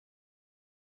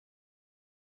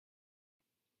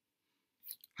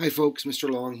Hi folks, Mr.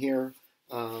 Long here.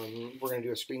 We're going to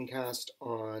do a screencast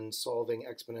on solving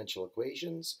exponential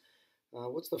equations.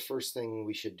 What's the first thing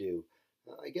we should do?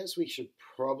 I guess we should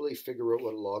probably figure out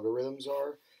what logarithms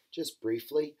are, just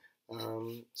briefly.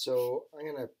 So I'm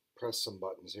going to press some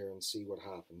buttons here and see what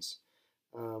happens.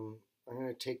 I'm going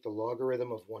to take the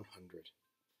logarithm of 100.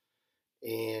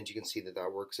 And you can see that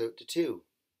that works out to 2.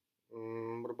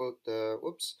 What about the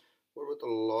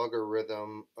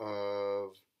logarithm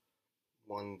of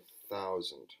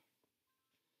 1,000?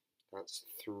 That's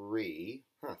 3.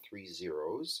 3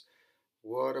 zeros.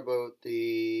 What about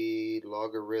the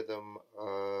logarithm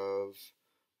of,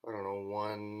 I don't know,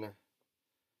 1/10?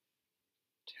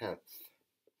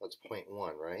 That's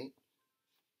 0.1, right?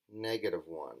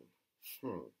 -1.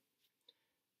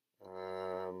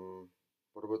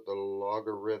 What about the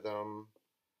logarithm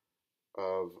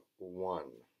of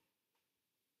 1?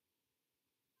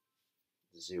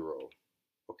 0.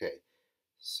 Okay,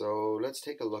 so let's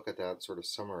take a look at that, sort of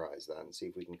summarize that, and see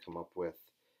if we can come up with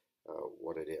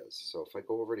what it is. So if I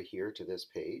go over to here to this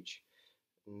page,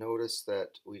 notice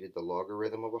that we did the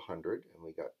logarithm of 100 and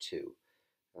we got 2.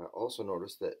 Also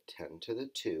notice that 10 to the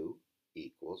 2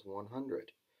 equals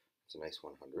 100. It's a nice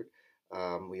 100.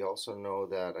 We also know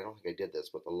that, I don't think I did this,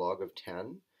 but the log of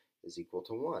 10 is equal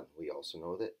to 1. We also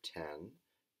know that 10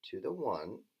 to the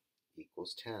 1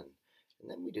 equals 10. And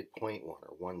then we did 0.1,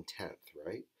 or 1/10,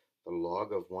 right? The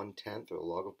log of 1/10, or the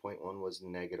log of 0.1, was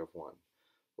 -1.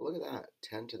 Well, look at that.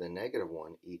 10 to the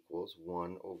 -1 equals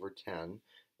 1 over 10,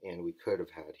 and we could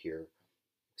have had here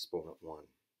exponent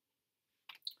 1.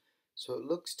 So it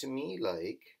looks to me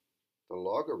like the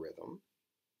logarithm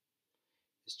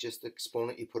is just the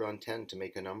exponent you put on 10 to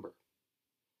make a number.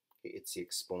 It's the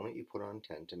exponent you put on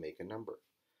 10 to make a number.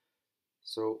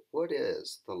 So what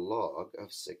is the log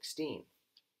of 16?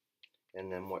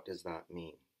 And then what does that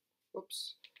mean?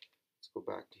 Whoops. Let's go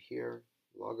back to here.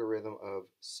 Logarithm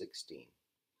of 16.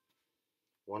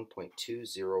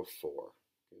 1.204.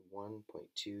 Okay,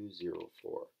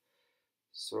 1.204.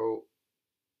 So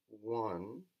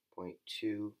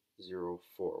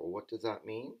 1.204. Well, what does that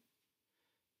mean?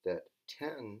 That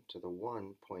 10 to the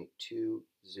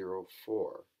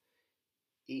 1.204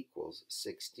 equals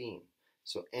 16.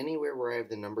 So anywhere where I have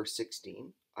the number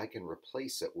 16, I can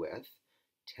replace it with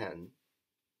 10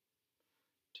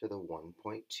 to the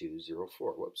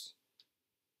 1.204. Whoops.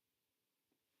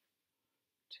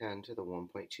 10 to the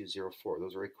 1.204.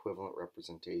 Those are equivalent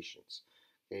representations.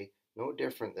 Okay, no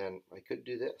different than I could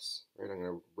do this.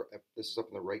 Right, this is up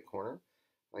in the right corner.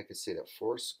 I could say that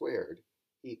 4 squared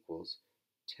equals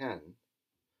 10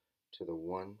 to the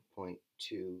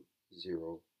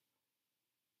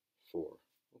 1.204.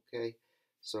 Okay,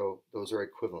 so those are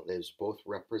equivalent. They both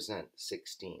represent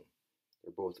 16.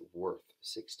 They're both worth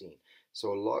 16.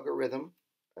 So a logarithm,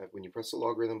 when you press the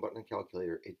logarithm button on a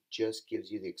calculator, it just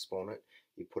gives you the exponent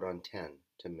you put on 10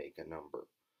 to make a number.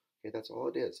 Okay, that's all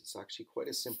it is. It's actually quite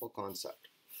a simple concept.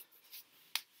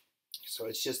 So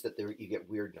it's just that you get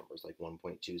weird numbers like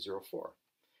 1.204.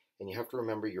 And you have to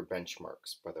remember your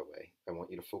benchmarks, by the way. I want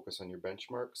you to focus on your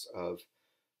benchmarks of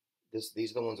this.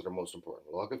 These are the ones that are most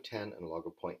important. Log of 10 and log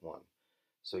of 0.1.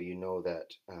 So you know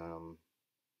that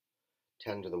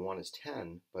 10 to the 1 is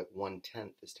 10, but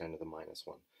 1/10 is 10 to the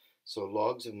 -1. So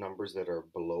logs of numbers that are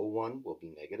below 1 will be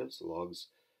negative. So logs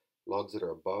that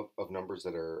are of numbers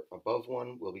that are above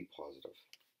 1 will be positive.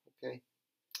 Okay?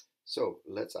 So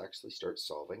let's actually start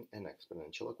solving an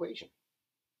exponential equation.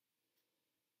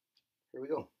 Here we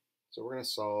go. So we're going to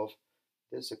solve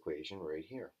this equation right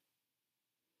here.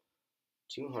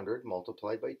 200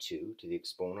 multiplied by 2 to the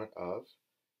exponent of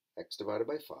x divided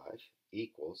by 5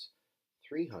 equals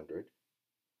 300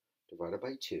 divided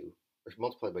by 2, or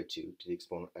multiplied by 2 to the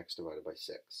exponent of x divided by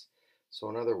 6. So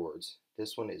in other words,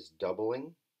 this one is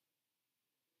doubling.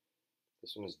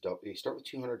 This one is you start with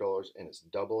 $200 and it's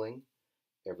doubling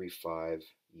every 5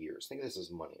 years. Think of this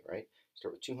as money, right?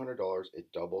 Start with $200,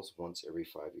 it doubles once every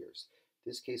 5 years. In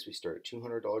this case, we start at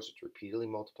 $200, it's repeatedly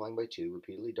multiplying by 2,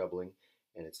 repeatedly doubling,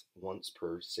 and it's once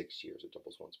per 6 years. It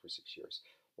doubles once per 6 years.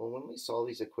 Well, when we solve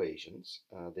these equations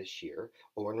this year,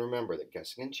 and remember that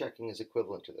guessing and checking is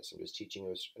equivalent to this. I'm just teaching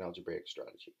you an algebraic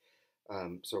strategy.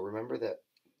 So remember that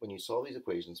when you solve these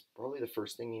equations, probably the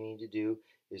first thing you need to do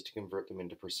is to convert them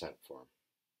into percent form.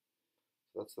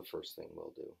 So that's the first thing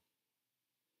we'll do.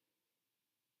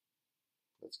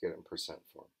 Let's get it in percent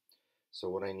form. So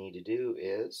what I need to do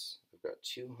is, I've got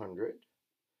 200,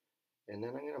 and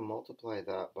then I'm going to multiply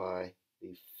that by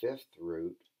the 5th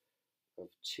root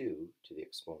of 2 to the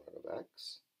exponent of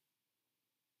x.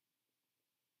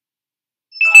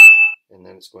 And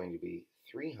then it's going to be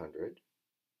 300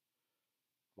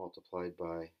 multiplied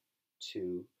by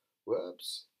 2,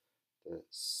 whoops, the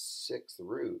 6th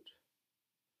root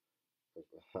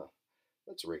of,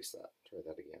 let's erase that, try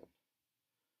that again.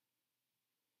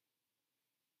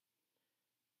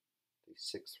 The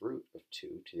 6th root of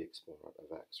 2 to the exponent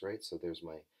of x, right? So there's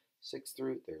my 6th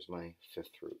root, there's my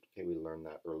 5th root. Okay, we learned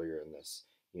that earlier in this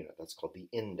unit. That's called the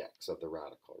index of the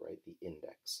radical, right? The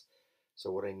index.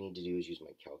 So what I need to do is use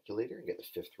my calculator and get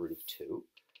the 5th root of 2.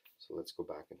 So let's go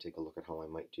back and take a look at how I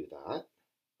might do that.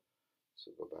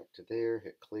 So go back to there,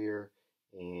 hit clear,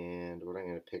 and what I'm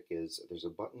going to pick is, there's a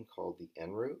button called the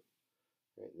n root,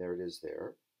 right? There it is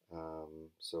there.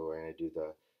 So I'm going to do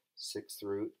the 6th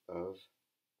root of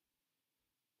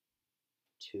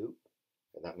 2,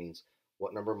 and that means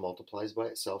what number multiplies by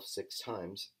itself 6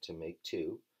 times to make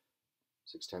 2?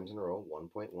 6 times in a row,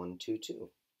 1.122.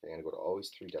 I'm going to go to always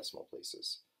 3 decimal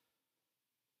places.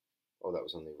 Oh, that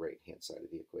was on the right-hand side of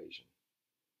the equation.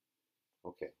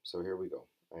 Okay, so here we go.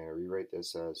 I'm going to rewrite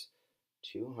this as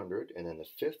 200, and then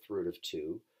the 5th root of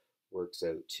 2 works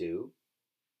out to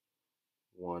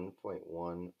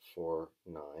 1.149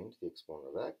 to the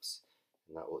exponent of x,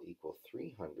 and that will equal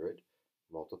 300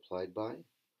 multiplied by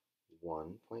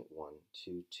 1.122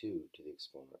 to the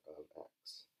exponent of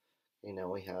x. Okay,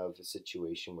 now we have a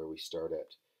situation where we start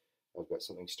at, I've got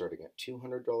something starting at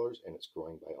 $200 and it's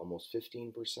growing by almost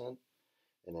 15%,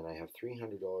 and then I have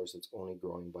 $300 that's only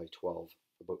growing by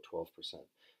about 12%.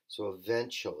 So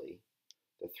eventually,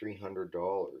 the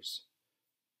 $300,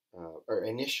 or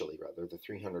initially rather, the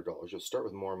 $300, you'll start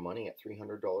with more money at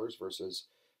 $300 versus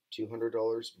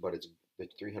 $200, but the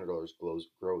 $300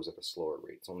 grows at a slower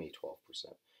rate. It's only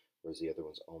 12%, whereas the other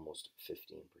one's almost 15%,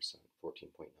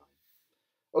 14.9.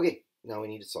 Okay, now we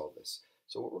need to solve this.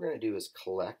 So what we're going to do is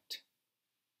collect,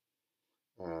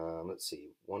 let's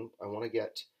see, I want to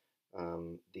get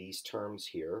these terms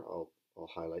here. I'll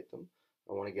highlight them.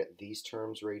 I want to get these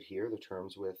terms right here, the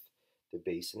terms with the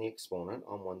base and the exponent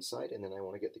on one side, and then I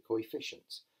want to get the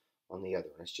coefficients on the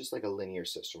other. And it's just like a linear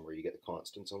system where you get the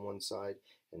constants on one side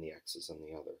and the x's on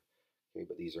the other. Okay,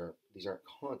 but these aren't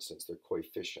constants, they're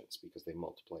coefficients because they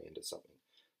multiply into something.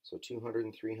 So 200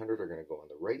 and 300 are going to go on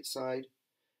the right side.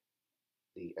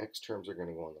 The x terms are going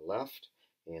to go on the left,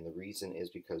 and the reason is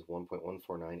because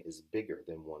 1.149 is bigger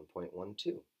than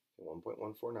 1.12.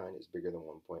 1.149 is bigger than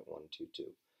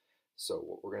 1.122. So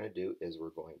what we're going to do is we're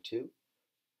going to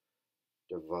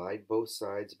divide both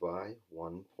sides by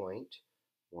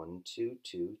 1.122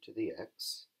 to the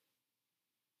x,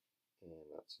 and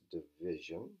that's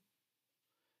division.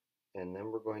 And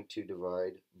then we're going to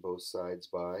divide both sides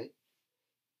by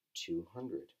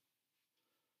 200.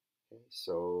 Okay,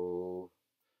 so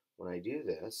when I do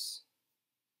this,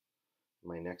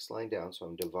 my next line down, so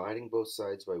I'm dividing both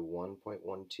sides by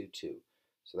 1.122.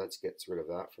 So that gets rid of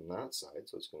that from that side,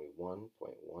 so it's going to be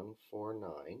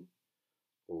 1.149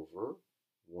 over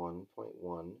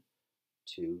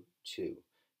 1.122.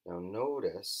 Now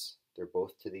notice they're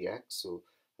both to the x, so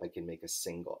I can make a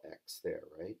single x there,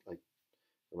 right? Like,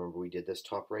 remember we did this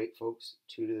top right, folks?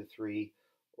 2 to the 3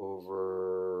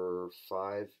 over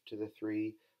 5 to the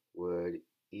 3 would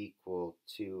equal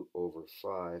 2 over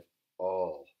 5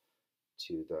 all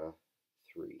to the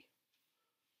 3.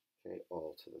 Okay,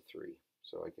 all to the 3.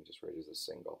 So I can just write it as a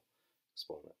single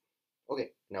exponent.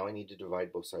 Okay, now I need to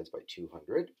divide both sides by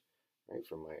 200, right,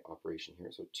 for my operation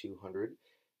here. So 200,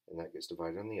 and that gets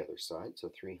divided on the other side. So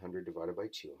 300 divided by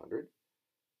 200.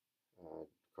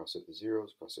 Cross out the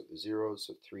zeros,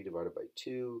 so 3 divided by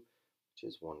 2, which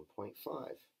is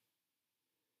 1.5.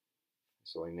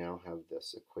 So I now have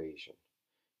this equation.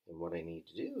 And what I need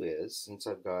to do is, since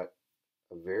I've got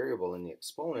a variable in the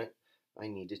exponent, I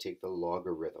need to take the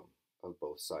logarithm of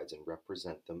both sides and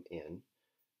represent them in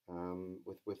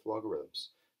with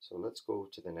logarithms. So let's go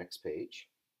to the next page.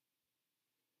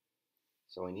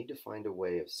 So I need to find a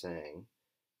way of saying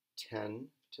 10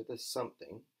 to the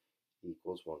something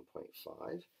equals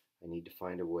 1.5. I need to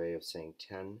find a way of saying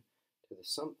 10 to the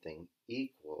something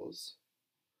equals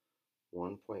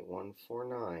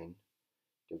 1.149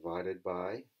 divided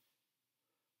by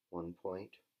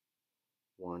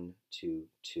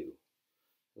 1.122.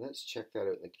 Let's check that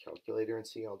out in the calculator and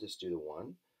see. I'll just do the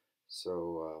 1.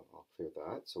 So I'll clear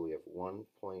that. So we have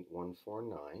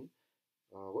 1.149.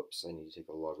 Whoops, I need to take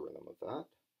a logarithm of that.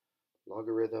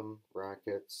 Logarithm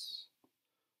brackets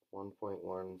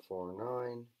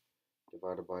 1.149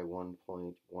 divided by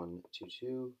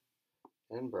 1.122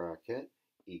 and bracket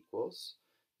equals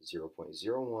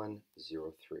 0.0103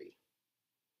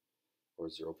 or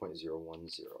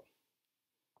 0.010,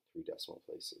 3 decimal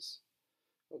places.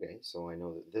 Okay, so I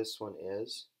know that this one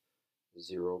is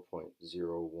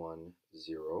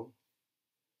 0.010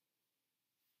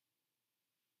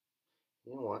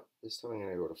 You know what? This time I'm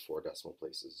going to go to 4 decimal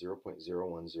places,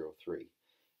 0.0103.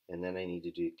 And then I need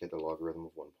to get the logarithm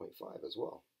of 1.5 as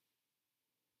well.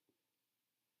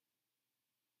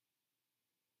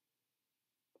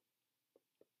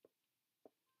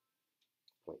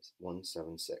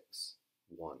 0.1761,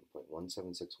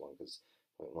 0.1761, because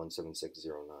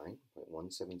 0.17609,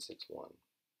 0.1761.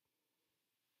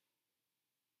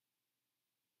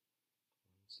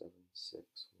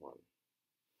 761.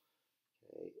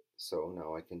 Okay, so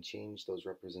now I can change those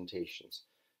representations.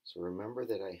 So remember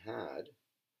that I had,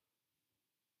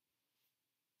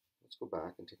 let's go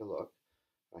back and take a look.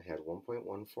 I had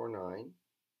 1.149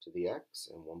 to the x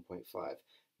and 1.5.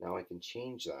 Now I can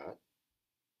change that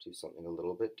to something a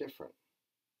little bit different.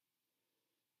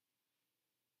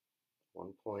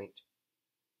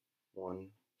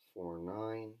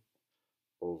 1.149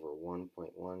 over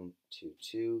 1.122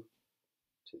 to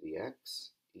the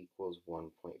x equals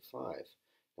 1.5.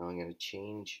 Now I'm going to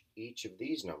change each of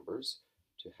these numbers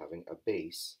to having a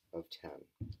base of 10.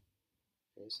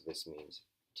 Okay, so this means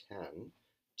 10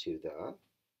 to the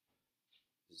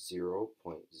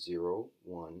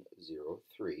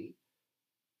 0.0103,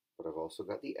 but I've also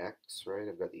got the x, right?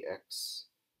 I've got the x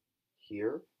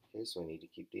here, okay, so I need to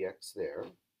keep the x there,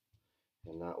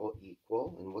 and that will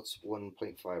equal, and what's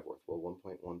 1.5 worth? Well,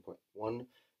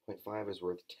 1.5 is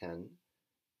worth 10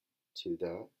 to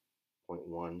the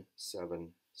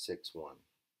 0.1761.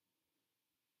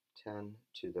 10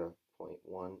 to the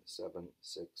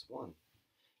 0.1761.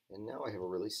 And now I have a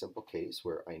really simple case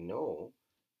where I know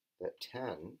that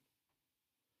 10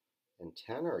 and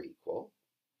 10 are equal.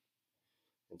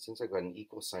 And since I've got an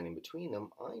equal sign in between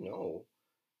them, I know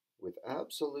with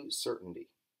absolute certainty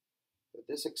that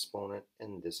this exponent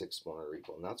and this exponent are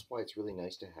equal. And that's why it's really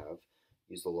nice to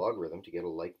use the logarithm to get a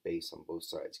like base on both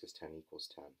sides, because 10 equals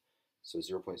 10. So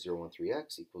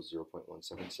 0.013x equals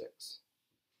 0.176.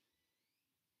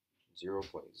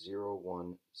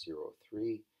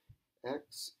 0.0103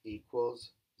 x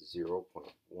equals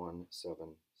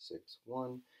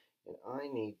 0.1761, and I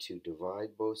need to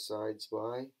divide both sides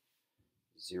by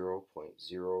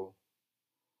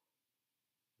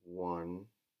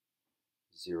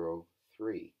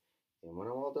 0.0103. And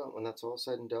when that's all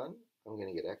said and done, I'm going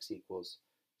to get x equals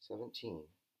 17.5.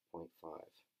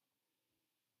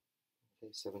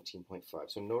 Okay, 17.5.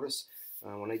 So notice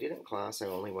when I did it in class, I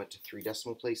only went to 3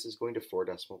 decimal places. Going to 4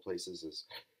 decimal places is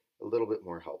a little bit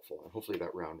more helpful, and hopefully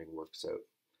that rounding works out.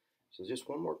 So just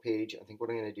one more page. I think what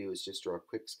I'm going to do is just draw a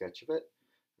quick sketch of it.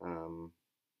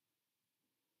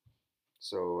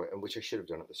 Which I should have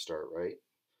done at the start, right?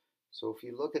 So if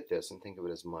you look at this and think of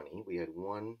it as money, we had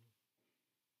one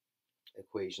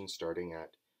equation starting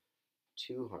at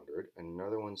 200,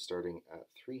 another one starting at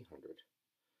 300.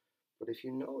 But if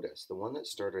you notice, the one that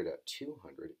started at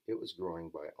 200, it was growing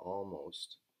by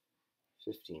almost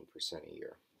 15% a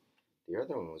year. The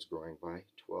other one was growing by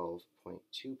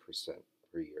 12.2%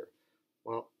 per year.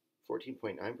 Well,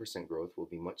 14.9% growth will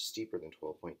be much steeper than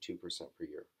 12.2% per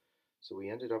year. So we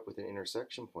ended up with an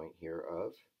intersection point here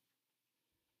of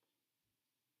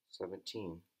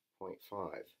 17.5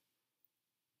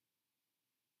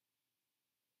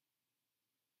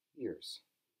 years,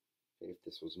 okay, if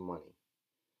this was money.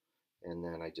 And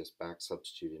then I just back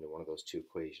substitute into one of those 2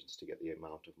 equations to get the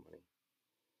amount of money.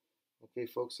 Okay,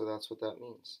 folks, so that's what that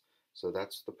means. So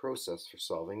that's the process for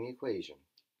solving the equation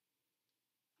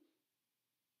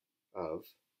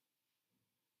of,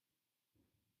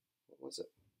 what was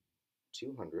it,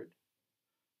 200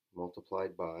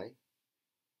 multiplied by,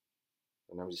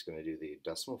 and I'm just going to do the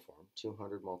decimal form,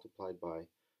 200 multiplied by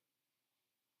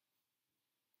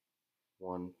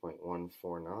 1.149,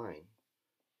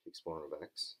 the exponent of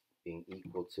x, being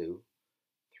equal to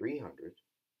 300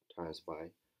 times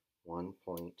by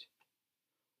 1.122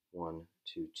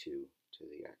 to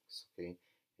the x, okay?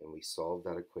 And we solve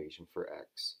that equation for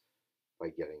x by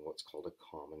getting what's called a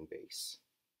common base.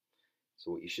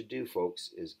 So what you should do,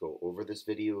 folks, is go over this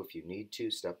video if you need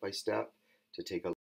to, step by step, to take a